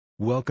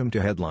Welcome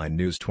to Headline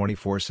News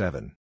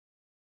 24/7.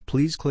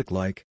 Please click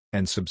like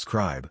and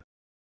subscribe.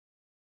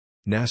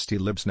 Nasty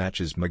lib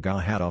snatches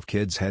MAGA hat off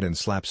kid's head and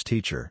slaps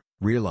teacher,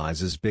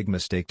 realizes big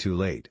mistake too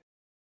late.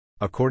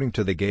 According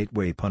to the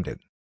Gateway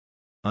pundit,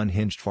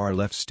 unhinged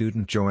far-left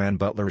student Jo-Ann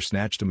Butler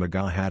snatched a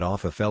MAGA hat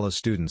off a fellow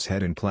student's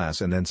head in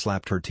class and then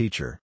slapped her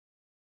teacher.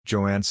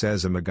 Jo-Ann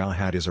says a MAGA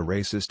hat is a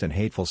racist and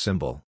hateful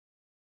symbol.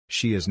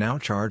 She is now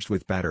charged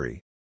with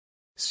battery.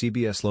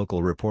 CBS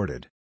Local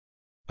reported.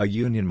 A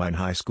Union Mine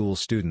High School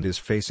student is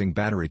facing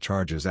battery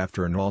charges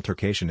after an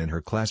altercation in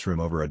her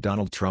classroom over a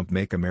Donald Trump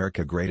Make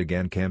America Great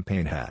Again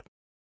campaign hat.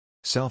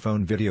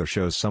 Cellphone video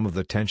shows some of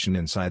the tension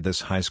inside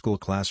this high school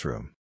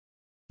classroom.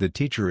 The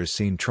teacher is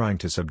seen trying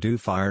to subdue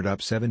fired-up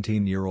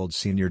 17-year-old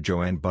senior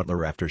Jo-Ann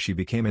Butler after she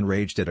became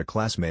enraged at a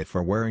classmate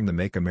for wearing the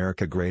Make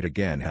America Great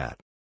Again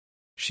hat.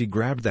 She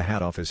grabbed the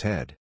hat off his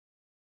head.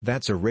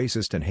 "That's a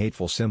racist and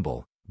hateful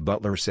symbol,"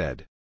 Butler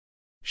said.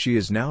 She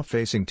is now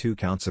facing 2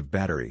 counts of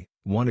battery,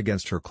 one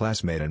against her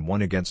classmate and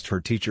one against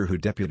her teacher, who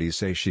deputies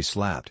say she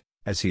slapped,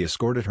 as he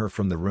escorted her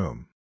from the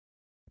room.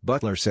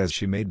 Butler says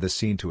she made the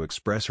scene to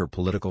express her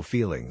political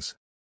feelings.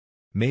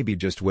 "Maybe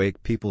just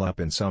wake people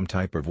up in some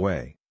type of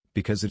way,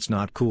 because it's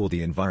not cool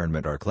the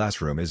environment our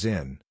classroom is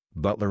in,"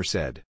 Butler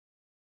said.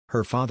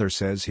 Her father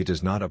says he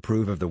does not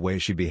approve of the way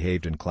she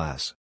behaved in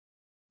class.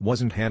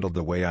 "Wasn't handled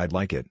the way I'd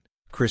like it,"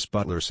 Chris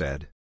Butler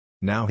said.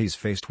 Now he's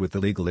faced with the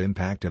legal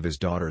impact of his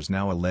daughter's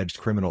now alleged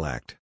criminal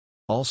act.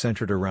 All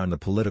centered around the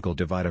political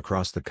divide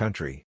across the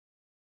country.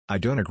 "I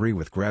don't agree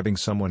with grabbing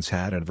someone's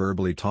hat and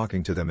verbally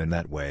talking to them in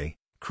that way,"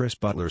 Chris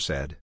Butler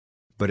said.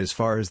 "But as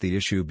far as the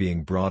issue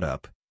being brought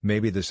up,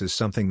 maybe this is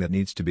something that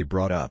needs to be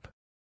brought up."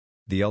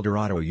 The El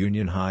Dorado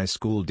Union High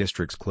School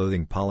District's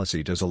clothing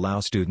policy does allow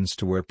students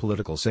to wear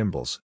political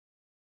symbols.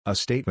 A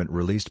statement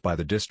released by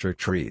the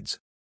district reads,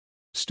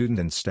 "Student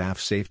and staff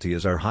safety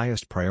is our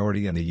highest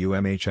priority, and the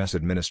UMHS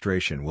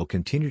administration will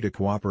continue to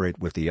cooperate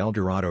with the El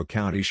Dorado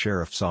County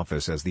Sheriff's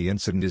Office as the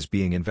incident is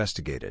being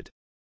investigated."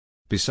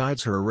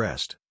 Besides her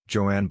arrest,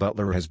 Jo-Ann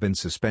Butler has been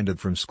suspended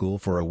from school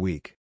for a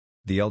week.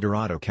 The El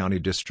Dorado County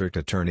District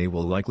Attorney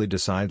will likely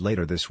decide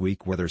later this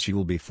week whether she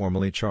will be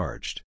formally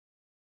charged.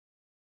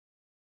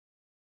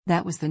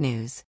 That was the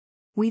news.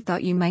 We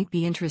thought you might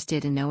be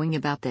interested in knowing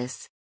about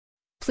this.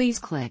 Please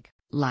click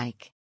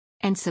like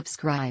and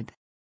subscribe.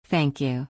 Thank you.